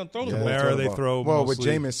 Kamara, they're going to throw the ball. Kamara, they throw. Well,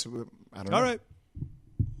 mostly. with Jameis, I don't know. All right,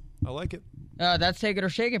 I like it. That's Take It or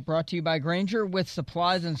Shake It, brought to you by Grainger, with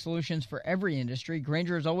supplies and solutions for every industry.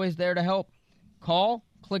 Grainger is always there to help. Call,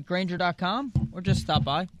 click Grainger.com, or just stop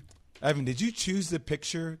by. Evan, did you choose the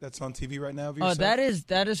picture that's on TV right now of yourself?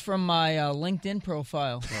 That is from my LinkedIn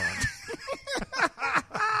profile.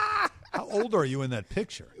 How old are you in that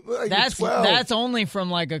picture? That's only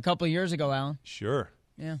from like a couple of years ago, Alan. Sure.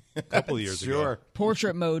 Yeah. A couple of years ago.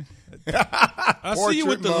 Portrait mode. I see you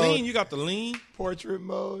with the lean. You got the lean. Portrait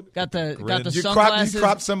mode. Got the You sunglasses. You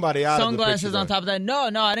cropped somebody out sunglasses of the picture, on top of that.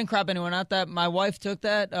 No, I didn't crop anyone out. That my wife took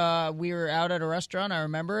that. We were out at a restaurant. I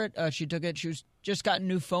remember it. She took it. She was just got a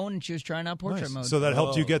new phone and she was trying out portrait mode. So that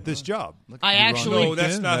helped you get this job. I actually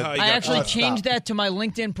that's changed that to my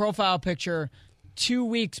LinkedIn profile picture 2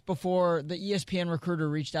 weeks before the ESPN recruiter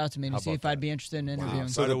reached out to me to see if I'd be interested in interviewing.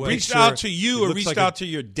 So the reached out to you or reached out to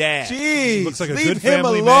your dad? Jeez, he looks like a leave good him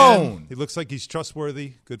family alone. man. He looks like he's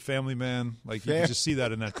trustworthy, good family man. Like you can just see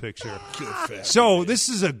that in that picture. So this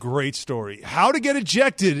is a great story. How to get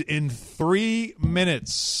ejected in 3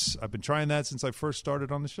 minutes. I've been trying that since I first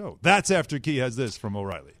started on the show. That's after Key has this from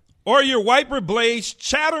O'Reilly. Or your wiper blades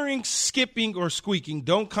chattering, skipping, or squeaking.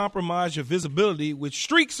 Don't compromise your visibility with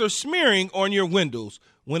streaks or smearing on your windows.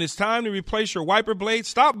 When it's time to replace your wiper blades,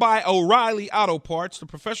 stop by O'Reilly Auto Parts. The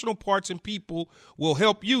professional parts and people will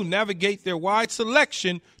help you navigate their wide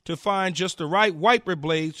selection to find just the right wiper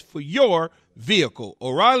blades for your vehicle.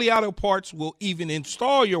 O'Reilly Auto Parts will even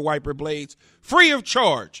install your wiper blades free of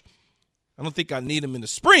charge. I don't think I need them in the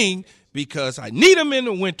spring because I need them in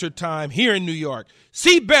the wintertime here in New York.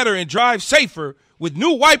 See better and drive safer with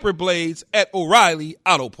new wiper blades at O'Reilly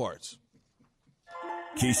Auto Parts.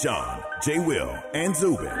 Keyshawn, J. Will, and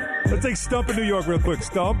Zubin. Let's take Stump in New York real quick.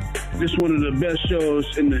 Stump. This is one of the best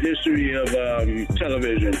shows in the history of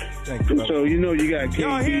television. Thank you. So you know you got KD.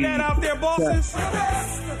 Y'all hear that out there, bosses?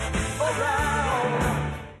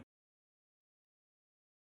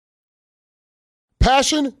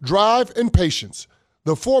 Passion, drive, and patience.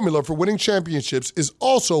 The formula for winning championships is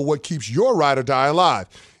also what keeps your ride or die alive.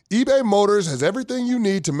 eBay Motors has everything you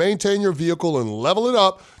need to maintain your vehicle and level it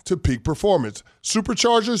up to peak performance.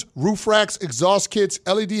 Superchargers, roof racks, exhaust kits,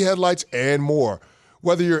 LED headlights, and more.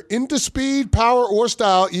 Whether you're into speed, power, or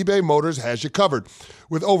style, eBay Motors has you covered.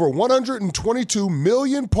 With over 122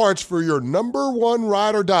 million parts for your number one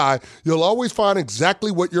ride or die, you'll always find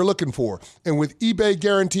exactly what you're looking for. And with eBay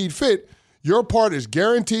Guaranteed Fit, your part is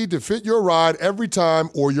guaranteed to fit your ride every time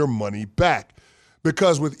or your money back.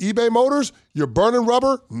 Because with eBay Motors, you're burning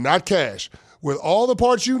rubber, not cash. With all the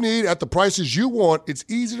parts you need at the prices you want, it's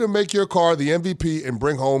easy to make your car the MVP and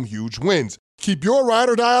bring home huge wins. Keep your ride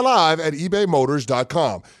or die alive at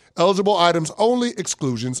ebaymotors.com. Eligible items only.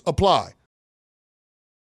 Exclusions apply.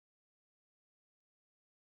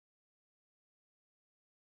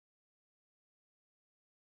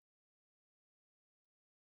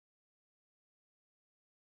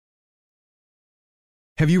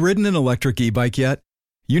 Have you ridden an electric e-bike yet?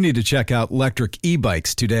 You need to check out Electric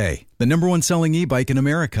E-Bikes today, the #1 selling e-bike in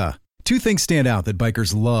America. Two things stand out that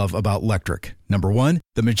bikers love about Electric. Number one,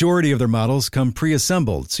 the majority of their models come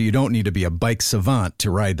pre-assembled, so you don't need to be a bike savant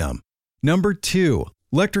to ride them. Number two,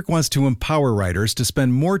 Electric wants to empower riders to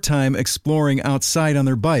spend more time exploring outside on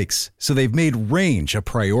their bikes, so they've made range a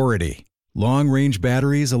priority. Long-range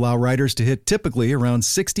batteries allow riders to hit typically around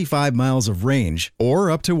 65 miles of range or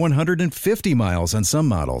up to 150 miles on some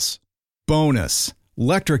models. Bonus,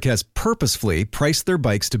 Electric has purposefully priced their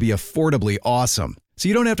bikes to be affordably awesome, so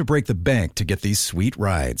you don't have to break the bank to get these sweet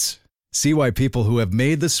rides. See why people who have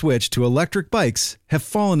made the switch to electric bikes have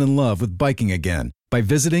fallen in love with biking again by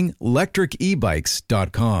visiting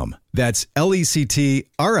electricebikes.com. That's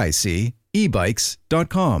LECTRIC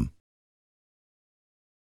ebikes.com.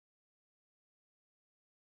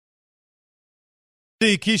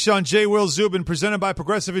 The Keyshawn, J. Will, Zubin, presented by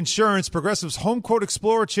Progressive Insurance. Progressive's Home Quote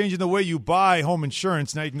Explorer, changing the way you buy home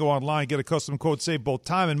insurance. Now you can go online, get a custom quote, save both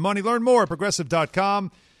time and money. Learn more at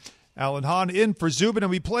Progressive.com. Alan Hahn in for Zubin, and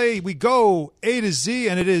we go A to Z,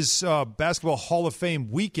 and it is Basketball Hall of Fame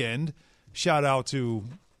weekend. Shout out to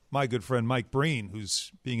my good friend Mike Breen,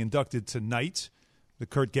 who's being inducted tonight, the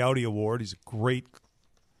Kurt Gowdy Award. He's a great,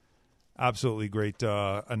 absolutely great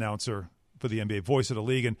announcer for the NBA, voice of the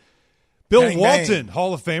league. And Bill Walton,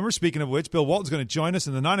 Hall of Famer. Speaking of which, Bill Walton's going to join us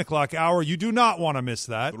in the 9 o'clock hour. You do not want to miss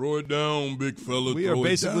that. Throw it down, big fella. We are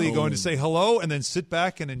basically going to say hello and then sit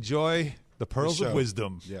back and enjoy the pearls of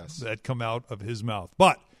wisdom that come out of his mouth.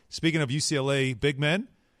 But speaking of UCLA big men,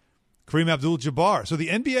 Kareem Abdul-Jabbar. So the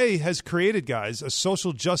NBA has created, guys, a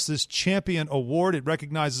Social Justice Champion Award. It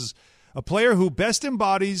recognizes a player who best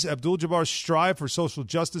embodies Abdul-Jabbar's strive for social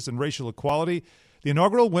justice and racial equality. The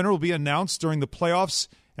inaugural winner will be announced during the playoffs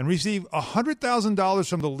and receive $100,000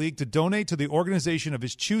 from the league to donate to the organization of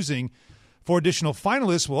his choosing. 4 additional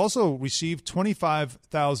finalists will also receive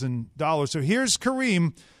 $25,000. So here's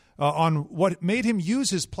Kareem on what made him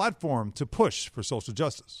use his platform to push for social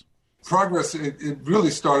justice. Progress, it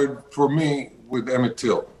really started for me with Emmett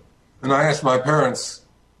Till. And I asked my parents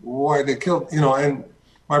why they killed, and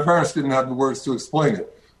my parents didn't have the words to explain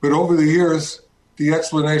it. But over the years, the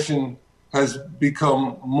explanation has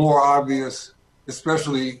become more obvious,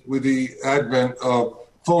 especially with the advent of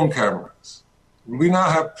phone cameras. We now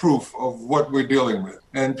have proof of what we're dealing with.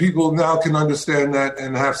 And people now can understand that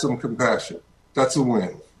and have some compassion. That's a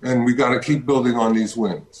win. And we got to keep building on these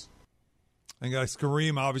wins. And guys,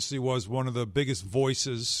 Kareem obviously was one of the biggest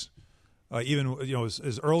voices, even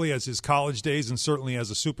as early as his college days, and certainly as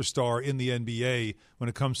a superstar in the NBA when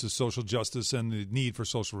it comes to social justice and the need for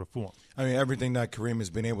social reform. I mean, everything that Kareem has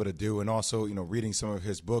been able to do, and also reading some of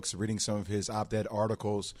his books, reading some of his op-ed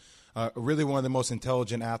articles, really one of the most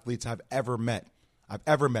intelligent athletes I've ever met.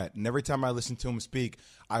 And every time I listen to him speak,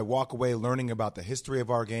 I walk away learning about the history of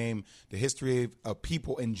our game, the history of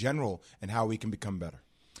people in general, and how we can become better.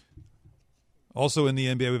 Also in the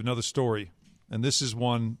NBA, we have another story, and this is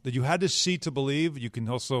one that you had to see to believe. You can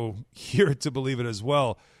also hear it to believe it as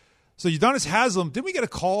well. So Udonis Haslem, didn't we get a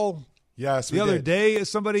call the other day as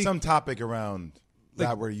somebody? Some topic around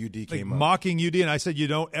that where UD came up. Mocking UD, and I said, you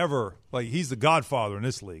don't ever, he's the godfather in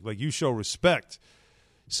this league. You show respect.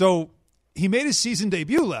 So he made his season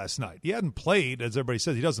debut last night. He hadn't played, as everybody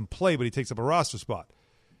says. He doesn't play, but he takes up a roster spot.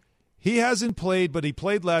 He hasn't played, but he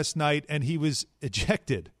played last night, and he was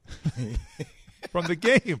ejected from the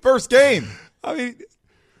game. First game. I mean,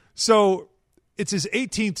 so it's his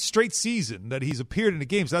 18th straight season that he's appeared in the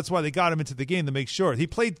games. That's why they got him into the game to make sure. He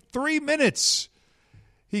played 3 minutes.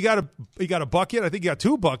 He got a bucket. I think he got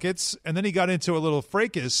 2 buckets, and then he got into a little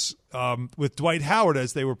fracas with Dwight Howard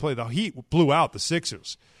as they were playing. The Heat blew out the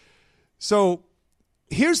Sixers. So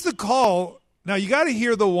here's the call. Now, you got to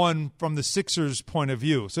hear the one from the Sixers' point of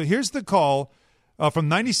view. So here's the call from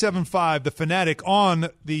 97.5, The Fanatic, on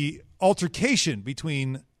the altercation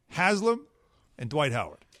between Haslem and Dwight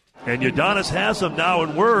Howard. And Udonis Haslem now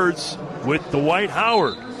in words with Dwight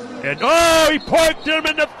Howard. And, he poked him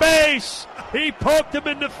in the face. He poked him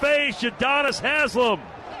in the face, Udonis Haslem,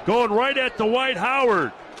 going right at Dwight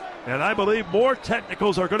Howard. And I believe more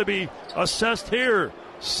technicals are going to be assessed here.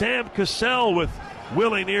 Sam Cassell with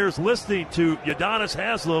willing ears listening to Udonis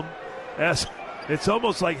Haslem, as it's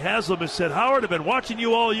almost like Haslem has said, Howard, I've been watching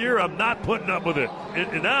you all year. I'm not putting up with it.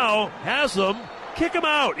 And now Haslem, kick him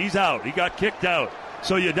out. He's out. He got kicked out.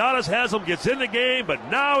 So Udonis Haslem gets in the game,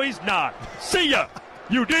 but now he's not. See ya.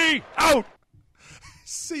 UD out.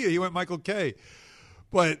 See ya. He went Michael K.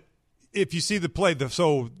 But if you see the play,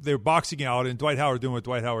 so they're boxing out, and Dwight Howard doing what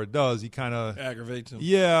Dwight Howard does. He kind of aggravates him.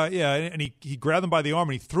 Yeah, and he grabbed him by the arm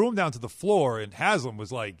and he threw him down to the floor. And Haslem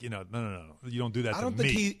was like, no, you don't do that. I don't think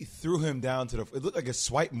he threw him down to the. It looked like a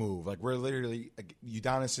swipe move, where literally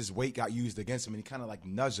Udonis's weight got used against him, and he kind of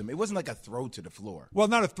nudged him. It wasn't like a throw to the floor. Well,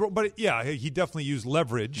 not a throw, but he definitely used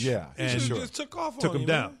leverage. Yeah, and just took him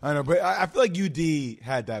down. I know, but I feel like UD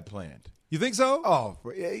had that planned. You think so? Oh,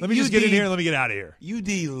 let me just get in here and let me get out of here.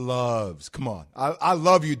 UD loves. Come on, I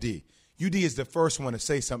love UD. UD is the first one to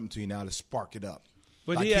say something to you now to spark it up.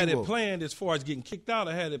 But he had it planned as far as getting kicked out.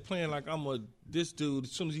 I had it planned like this dude.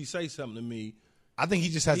 As soon as he say something to me, I think he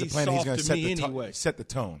just has a plan. He's going to set the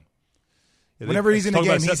tone. Yeah, whenever he's in the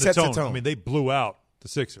game, he sets the tone. I mean, they blew out the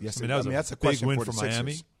Sixers. Yes, that's a big win for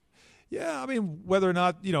Miami. Yeah, I mean, whether or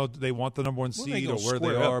not they want the number 1 seed or where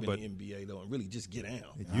they are, but in the NBA though, and really just get down.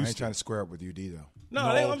 I ain't trying to square up with UD though. No,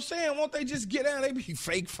 I'm saying, won't they just get down? They be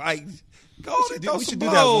fake fights. We should do that.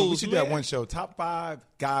 We should do that one show. Top 5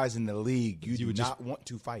 guys in the league you do not want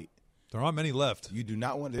to fight. There aren't many left. You do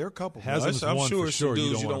not want. There are a couple. Haslam's I'm one sure for some sure.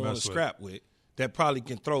 dudes You don't want to scrap with that probably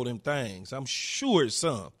can throw them things. I'm sure it's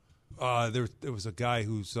some. There was a guy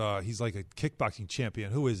who's he's like a kickboxing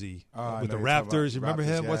champion. Who is he? With the you're talking Raptors. You about remember Raptors,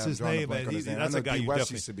 him? yeah, What's I'm his drawing a name? blank on his name. That's I a know guy Pete you West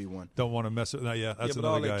definitely used to be one. don't want to mess with. Yeah, that's but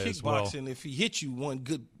all another that guy as well. kickboxing, if he hits you one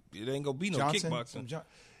good, it ain't gonna be no kickboxing.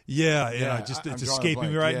 Yeah, I'm it's drawing a escaping me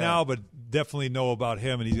blank, right yeah. now, but definitely know about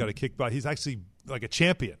him, and he's got a kickbox. He's actually like a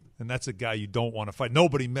champion, and that's a guy you don't want to fight.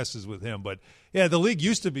 Nobody messes with him, but yeah, the league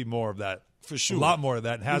used to be more of that. For sure. A lot more of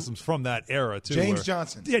that, and Haslam's from that era, too. James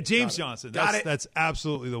Johnson. Yeah, James Johnson. That's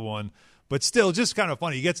absolutely the one. But still, just kind of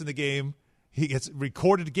funny. He gets in the game. He gets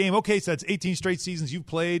recorded the game. Okay, so that's 18 straight seasons you've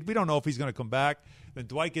played. We don't know if he's going to come back. Then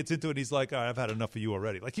Dwight gets into it, and he's like, all right, I've had enough of you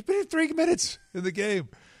already. Like, you've been here 3 minutes in the game.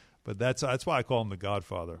 But that's why I call him the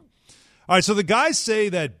Godfather. All right, so the guys say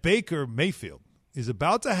that Baker Mayfield is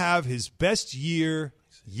about to have his best year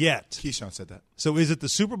yet. Keyshawn said that. So is it the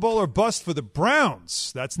Super Bowl or bust for the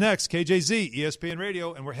Browns? That's next. KJZ, ESPN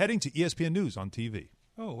Radio, and we're heading to ESPN News on TV.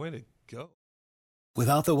 Oh, way to go.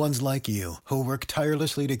 Without the ones like you, who work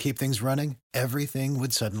tirelessly to keep things running, everything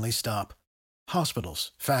would suddenly stop.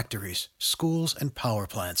 Hospitals, factories, schools, and power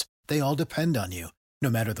plants, they all depend on you. No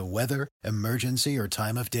matter the weather, emergency, or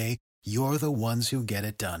time of day, you're the ones who get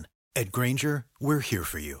it done. At Grainger, we're here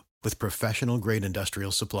for you with professional-grade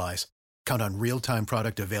industrial supplies. Count on real-time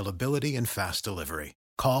product availability and fast delivery.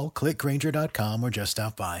 Call, click Grainger.com, or just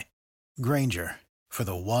stop by. Grainger, for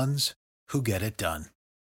the ones who get it done.